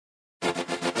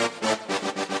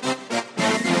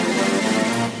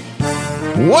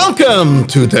Welcome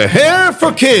to The Hair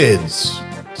for Kids.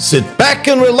 Sit back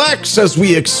and relax as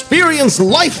we experience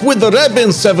life with the Rebbe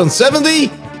in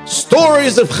 770,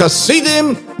 stories of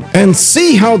Hasidim, and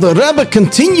see how the Rebbe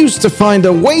continues to find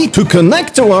a way to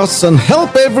connect to us and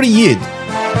help every Yid.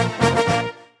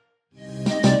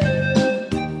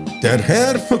 Der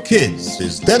Hair for Kids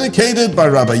is dedicated by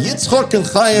Rabbi Yitzchok and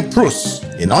Chaya Prus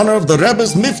in honor of the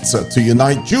Rebbe's mitzvah to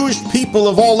unite Jewish people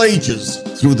of all ages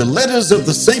through the letters of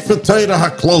the Sefer Torah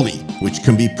HaKloli, which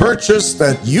can be purchased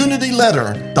at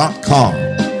unityletter.com.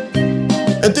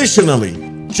 Additionally,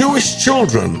 Jewish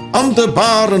children under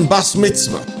bar and bas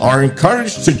mitzvah are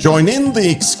encouraged to join in the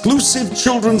exclusive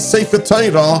children's Sefer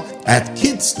Torah at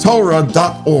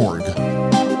kidstorah.org.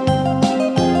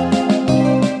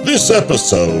 This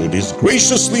episode is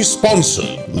graciously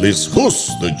sponsored Liz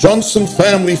Hus, the Johnson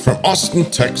family from Austin,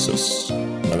 Texas.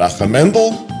 Menachem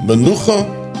Mendel, Menucha,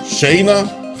 Shana,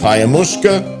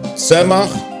 Chayamushka,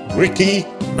 Semach, Ricky,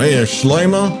 Meir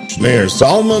Shloima, Meir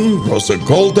Zalman, Rosa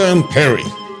Golda, and Perry,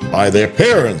 by their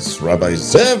parents, Rabbi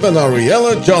Zev and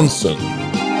Ariella Johnson.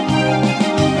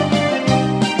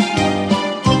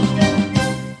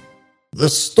 The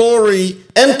story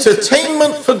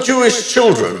Entertainment for Jewish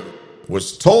Children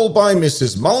was told by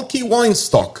Mrs. Malky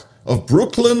Weinstock of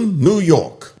Brooklyn, New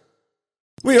York.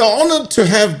 We are honored to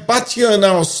have Batya in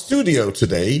our studio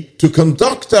today to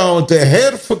conduct our The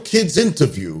Hair for Kids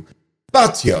interview.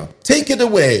 Batya, take it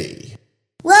away.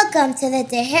 Welcome to the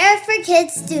The Hair for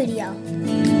Kids studio.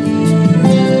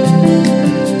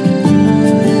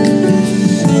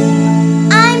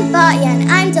 I'm Batya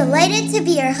and I'm delighted to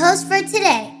be your host for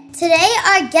today. Today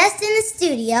our guest in the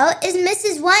studio is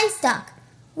Mrs. Weinstock.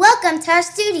 Welcome to our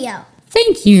studio.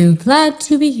 Thank you. Glad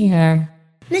to be here.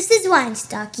 Mrs.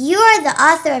 Weinstock, you are the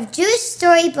author of Jewish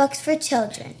storybooks for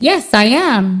children. Yes, I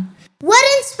am. What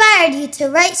inspired you to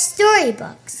write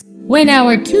storybooks? When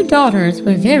our two daughters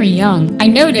were very young, I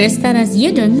noticed that as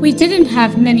Yidden, we didn't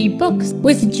have many books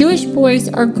with Jewish boys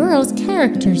or girls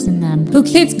characters in them, who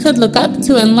kids could look up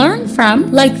to and learn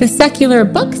from, like the secular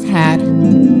books had.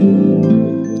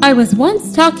 I was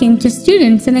once talking to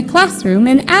students in a classroom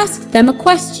and asked them a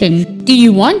question. Do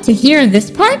you want to hear this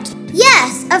part?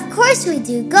 Yes, of course we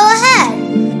do. Go ahead.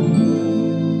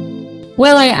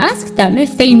 Well, I asked them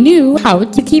if they knew how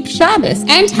to keep Shabbos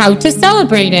and how to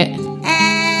celebrate it.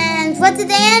 And what did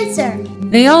they answer?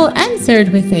 They all answered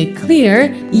with a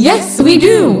clear, "Yes, we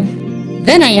do."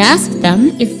 Then I asked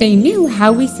them if they knew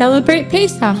how we celebrate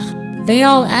Pesach. They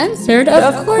all answered,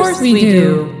 Of course we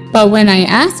do. But when I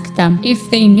asked them if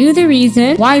they knew the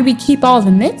reason why we keep all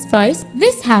the mitzvahs,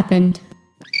 this happened.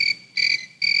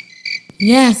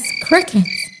 Yes, crickets.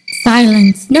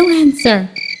 Silence, no answer.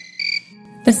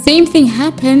 The same thing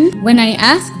happened when I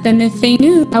asked them if they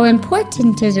knew how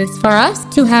important it is for us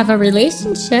to have a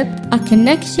relationship, a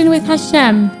connection with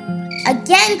Hashem.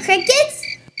 Again, crickets?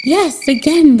 Yes,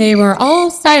 again, they were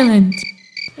all silent.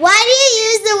 Why do you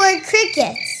use the word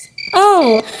crickets?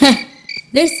 Oh,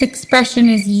 this expression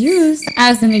is used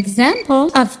as an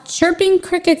example of chirping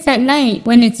crickets at night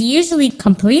when it's usually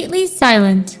completely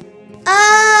silent.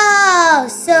 Oh,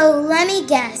 so let me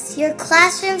guess. Your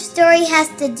classroom story has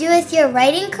to do with your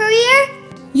writing career?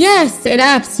 Yes, it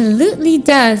absolutely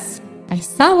does. I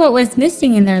saw what was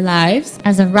missing in their lives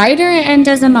as a writer and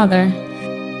as a mother.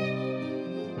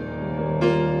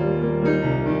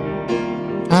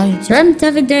 I dreamt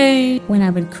of a day when I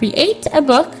would create a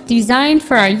book designed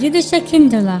for our Yiddish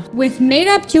Kinderla with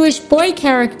made-up Jewish boy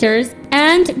characters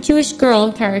and Jewish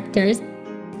girl characters.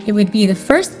 It would be the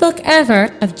first book ever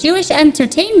of Jewish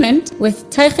entertainment with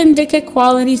teichendike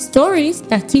quality stories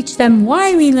that teach them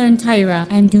why we learn Torah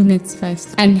and do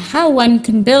mitzvahs and how one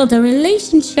can build a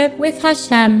relationship with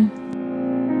Hashem.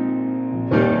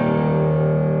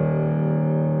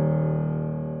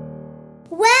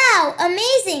 Wow,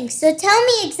 amazing! So tell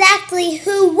me exactly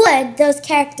who would those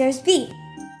characters be?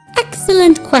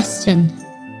 Excellent question.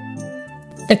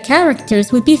 The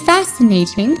characters would be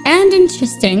fascinating and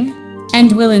interesting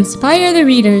and will inspire the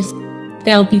readers.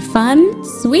 They'll be fun,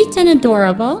 sweet, and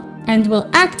adorable, and will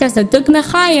act as a dugma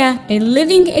chaya, a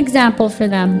living example for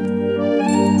them.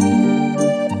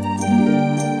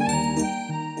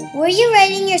 Were you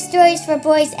writing your stories for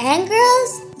boys and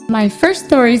girls? My first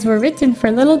stories were written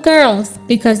for little girls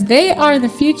because they are the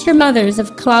future mothers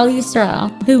of Klal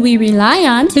Yisrael, who we rely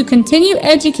on to continue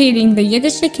educating the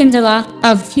Yiddish Kinderla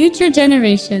of future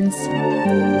generations.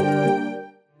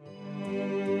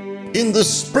 In the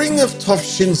spring of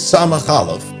Tafshin Samach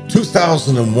Aleph,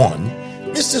 2001,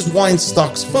 Mrs.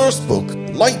 Weinstock's first book,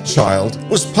 Light Child,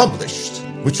 was published,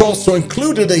 which also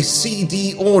included a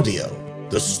CD audio.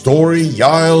 The story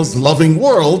Yael's Loving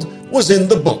World was in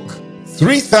the book.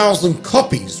 3,000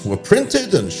 copies were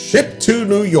printed and shipped to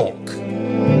New York.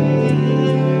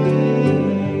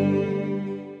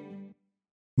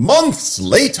 Months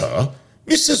later,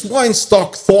 Mrs.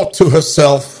 Weinstock thought to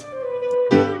herself,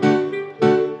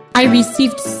 I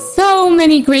received so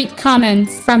many great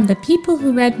comments from the people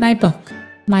who read my book.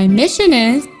 My mission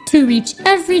is to reach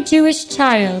every Jewish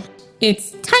child.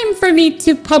 It's time for me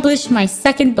to publish my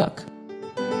second book.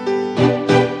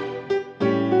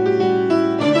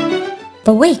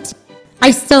 But wait,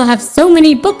 I still have so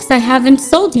many books I haven't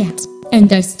sold yet,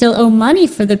 and I still owe money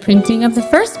for the printing of the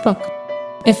first book.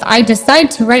 If I decide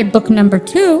to write book number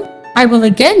 2, I will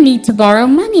again need to borrow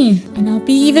money, and I'll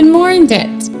be even more in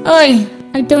debt. Oy,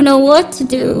 I don't know what to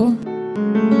do.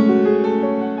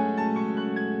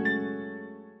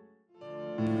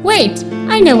 Wait,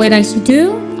 I know what I should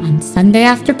do. On Sunday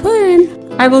after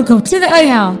Purim, I will go to the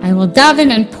Ohel. I will daven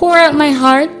and pour out my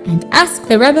heart and ask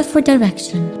the Rebbe for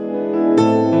direction.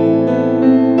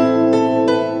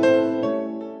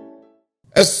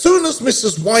 As soon as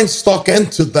Mrs. Weinstock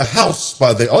entered the house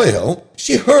by the Ohel,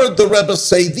 she heard the Rebbe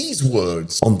say these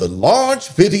words on the large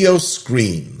video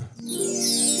screen.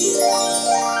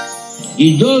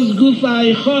 Idos gufa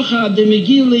eichocha de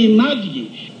Megillah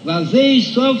Magdish, vazei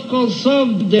sof kol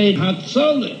sof de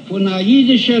Hatzole von a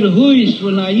jüdischer Huis,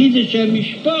 von a jüdischer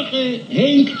Mishpache,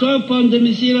 hängt up an de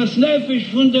Mesiras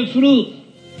Nefesh von der Frucht.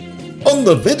 On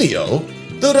the video,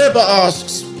 the Rebbe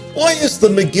asks, why is the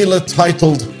Megillah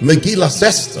titled Megillas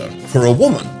Esther for a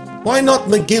woman? Why not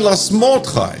Megillas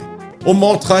Mordechai, or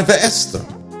Mordechai ve'Esther,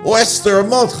 or Esther and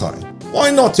Mordechai?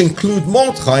 Why not include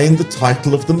Mordechai in the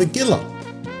title of the Megillah?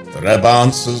 The Rebbe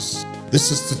answers, this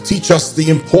is to teach us the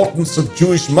importance of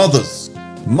Jewish mothers.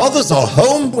 Mothers are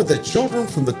home with their children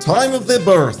from the time of their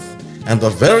birth, and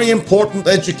are very important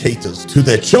educators to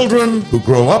their children who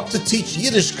grow up to teach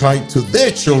Yiddishkeit to their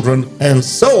children, and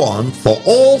so on for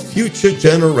all future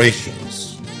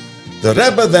generations. The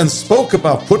Rebbe then spoke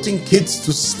about putting kids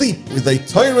to sleep with a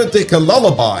Torah-dika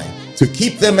lullaby to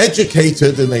keep them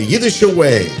educated in a Yiddish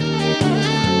way.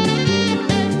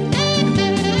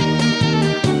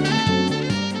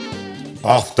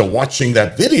 After watching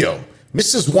that video,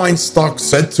 Mrs. Weinstock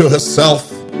said to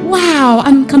herself, Wow,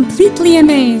 I'm completely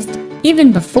amazed.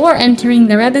 Even before entering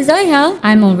the Rebbe's Ohel,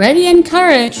 I'm already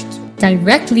encouraged,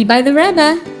 directly by the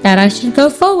Rebbe, that I should go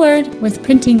forward with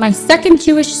printing my second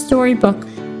Jewish storybook.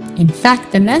 In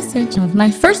fact, the message of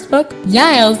my first book,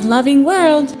 Yael's Loving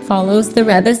World, follows the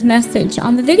Rebbe's message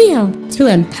on the video, to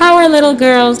empower little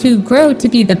girls to grow to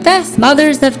be the best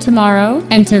mothers of tomorrow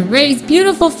and to raise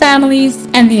beautiful families,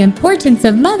 and the importance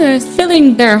of mothers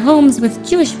filling their homes with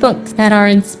Jewish books that are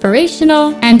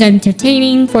inspirational and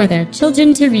entertaining for their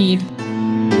children to read.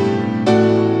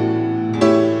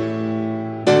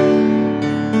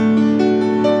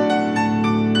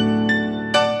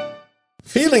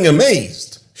 Feeling amazed,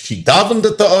 she davened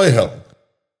at the Ohel.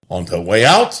 On her way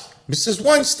out, Mrs.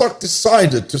 Weinstock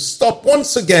decided to stop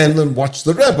once again and watch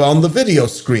the Rebbe on the video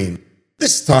screen.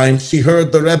 This time she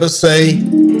heard the Rebbe say,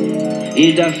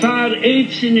 I dafar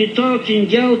eibsini tot in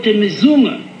Geld in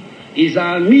Mizuma, is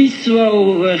a mitzvah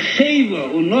u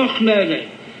cheva u noch mere,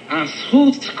 a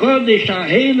schutz kodesh a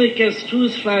heilikes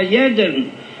tus va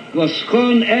jeden, was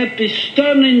kon epis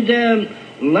stonnen dem,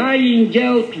 laien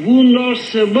Geld wunor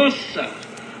se lossa,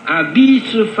 a bi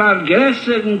zu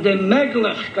vergrößern de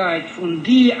Möglichkeit von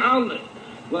die alle,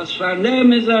 was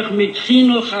vernehmen sich mit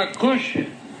Chinuch HaKosher,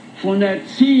 von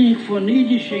Erziehung von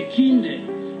jüdischen Kindern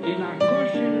in a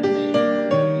kosher.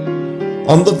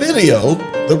 On the video,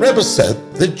 the Rebbe said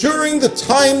that during the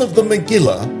time of the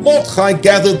Megillah, Mordechai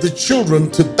gathered the children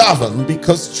to daven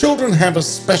because children have a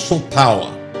special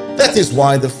power. That is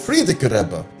why the Frierdiker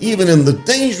Rebbe, even in the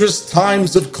dangerous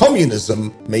times of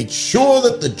communism, made sure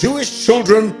that the Jewish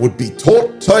children would be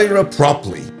taught Torah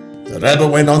properly. The Rebbe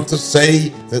went on to say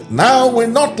that now we're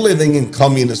not living in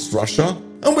communist Russia,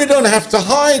 and we don't have to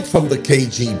hide from the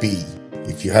KGB.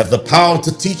 If you have the power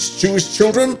to teach Jewish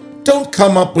children, don't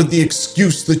come up with the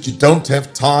excuse that you don't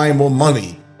have time or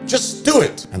money. Just do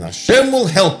it, and Hashem will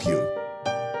help you.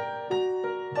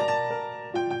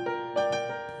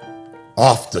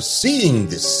 After seeing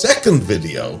this second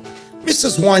video,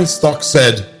 Mrs. Weinstock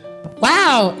said,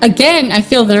 Wow, again I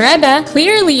feel the Rebbe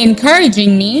clearly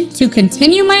encouraging me to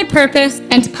continue my purpose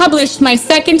and publish my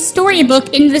second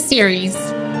storybook in the series.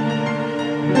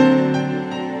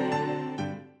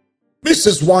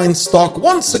 Mrs. Weinstock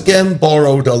once again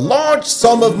borrowed a large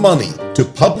sum of money to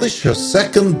publish her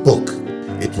second book.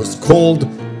 It was called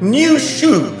New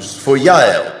Shoes for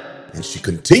Yael, and she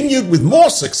continued with more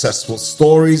successful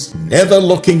stories, never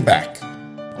looking back.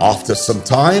 After some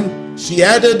time, she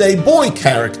added a boy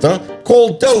character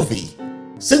called Dovi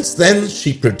Since then,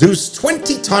 she produced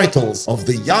 20 titles of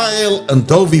the Yael and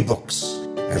Dovi books,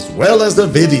 as well as a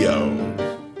video.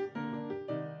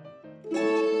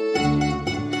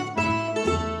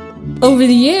 Over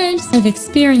the years, I've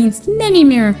experienced many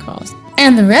miracles,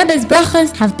 and the Rebbe's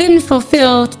brachas have been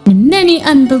fulfilled in many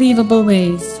unbelievable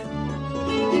ways.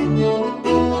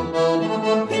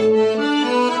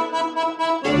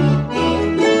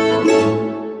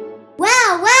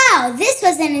 Wow, this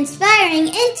was an inspiring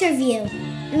interview.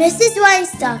 Mrs.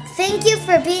 Weinstock, thank you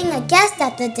for being a guest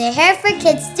at the Deher for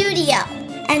Kids studio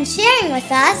and sharing with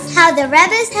us how the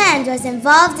Rebbe's hand was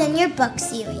involved in your book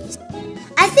series.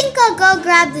 I think I'll go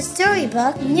grab the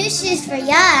storybook, New Shoes for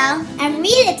Yael, and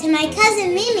read it to my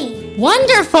cousin Mimi.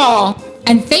 Wonderful!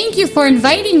 And thank you for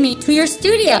inviting me to your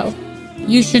studio.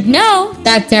 You should know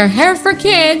that Deher for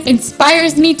Kids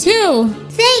inspires me too.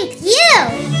 Thank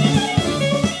you!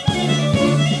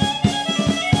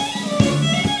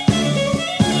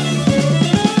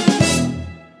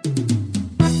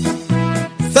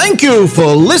 Thank you for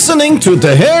listening to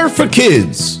Deher for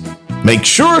Kids. Make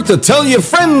sure to tell your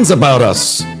friends about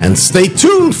us and stay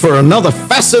tuned for another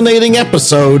fascinating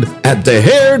episode at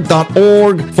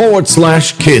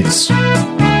deher.org/kids.